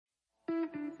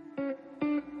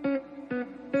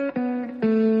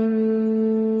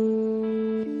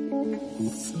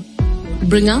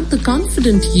Bring out the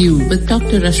confident you with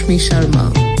Dr. Rashmi Sharma.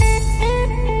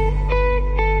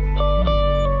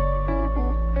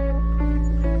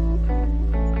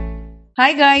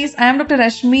 Hi guys, I am Dr.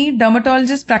 Rashmi,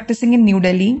 dermatologist practicing in New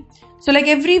Delhi. So like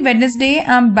every Wednesday,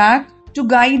 I'm back to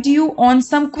guide you on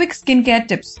some quick skincare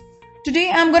tips.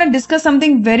 Today, I'm going to discuss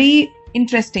something very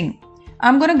interesting.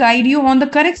 I'm going to guide you on the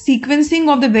correct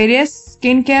sequencing of the various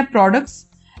skincare products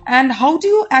and how do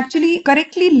you actually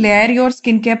correctly layer your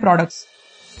skincare products.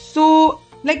 So,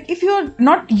 like if you're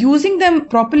not using them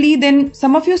properly, then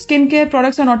some of your skincare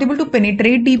products are not able to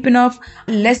penetrate deep enough,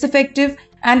 less effective,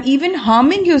 and even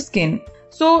harming your skin.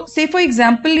 So, say for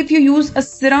example, if you use a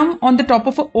serum on the top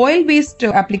of an oil-based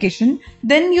application,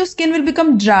 then your skin will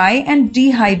become dry and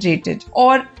dehydrated.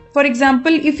 Or, for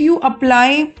example, if you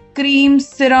apply cream,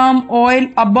 serum, oil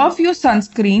above your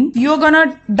sunscreen, you're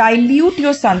gonna dilute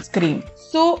your sunscreen.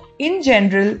 So, in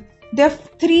general, there are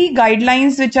 3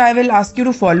 guidelines which I will ask you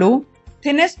to follow.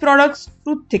 Thinnest products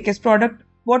to thickest product,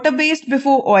 water-based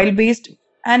before oil-based,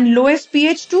 and lowest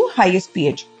pH to highest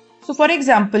pH. So for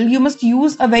example, you must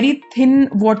use a very thin,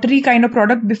 watery kind of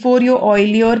product before your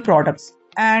oilier products.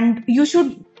 And you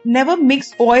should never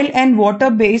mix oil and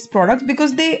water-based products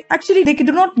because they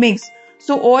do not mix.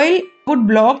 So oil would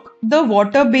block the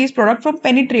water-based product from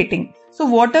penetrating. So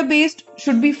water-based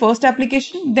should be first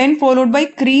application, then followed by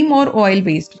cream or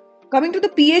oil-based. Coming to the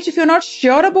pH, if you're not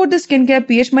sure about the skincare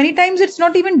pH, many times it's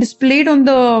not even displayed on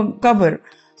the cover.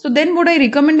 So then what I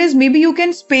recommend is maybe you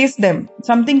can space them.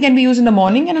 Something can be used in the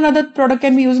morning and another product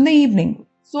can be used in the evening.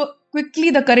 So quickly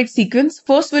the correct sequence.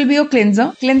 First will be your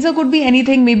cleanser. Cleanser could be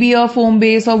anything, maybe a foam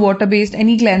base or water based,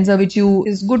 any cleanser which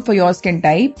is good for your skin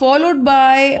type. Followed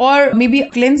by, or maybe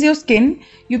cleanse your skin,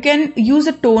 you can use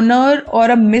a toner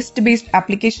or a mist based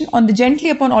application gently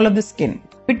upon all of the skin.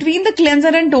 Between the cleanser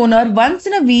and toner, once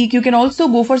in a week, you can also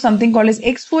go for something called as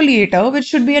exfoliator, which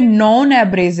should be a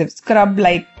non-abrasive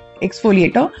scrub-like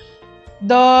exfoliator.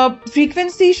 The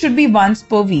frequency should be once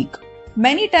per week.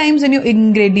 Many times in your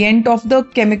ingredient of the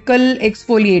chemical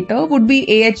exfoliator would be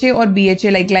AHA or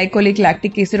BHA like glycolic,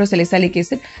 lactic acid or salicylic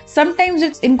acid. Sometimes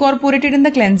it's incorporated in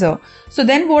the cleanser. So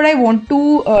then what I want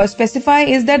to specify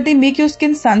is that they make your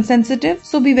skin sun sensitive.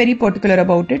 So be very particular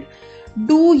about it.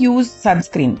 Do use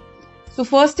sunscreen. So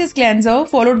first is cleanser,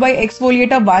 followed by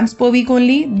exfoliator once per week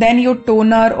only. Then your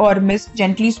toner or mist,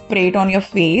 gently spray it on your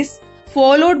face.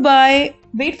 Followed by,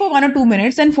 wait for 1 or 2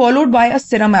 minutes and followed by a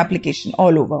serum application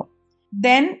all over.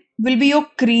 Then will be your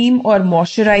cream or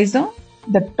moisturizer.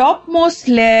 The topmost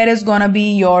layer is gonna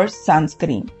be your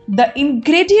sunscreen. The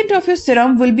ingredient of your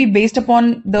serum will be based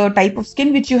upon the type of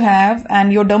skin which you have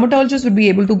and your dermatologist will be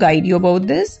able to guide you about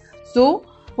this. So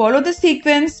follow the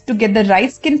sequence to get the right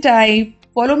skin type.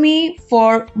 Follow me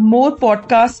for more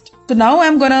podcasts. So now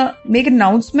I'm going to make an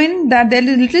announcement that there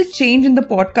is a little change in the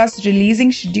podcast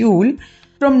releasing schedule.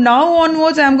 From now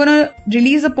onwards, I'm going to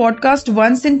release a podcast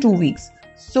once in 2 weeks.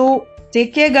 So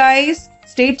take care guys.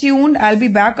 Stay tuned. I'll be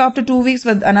back after 2 weeks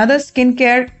with another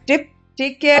skincare tip.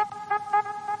 Take care.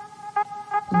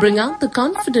 Bring out the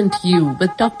confident you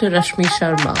with Dr. Rashmi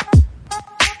Sharma.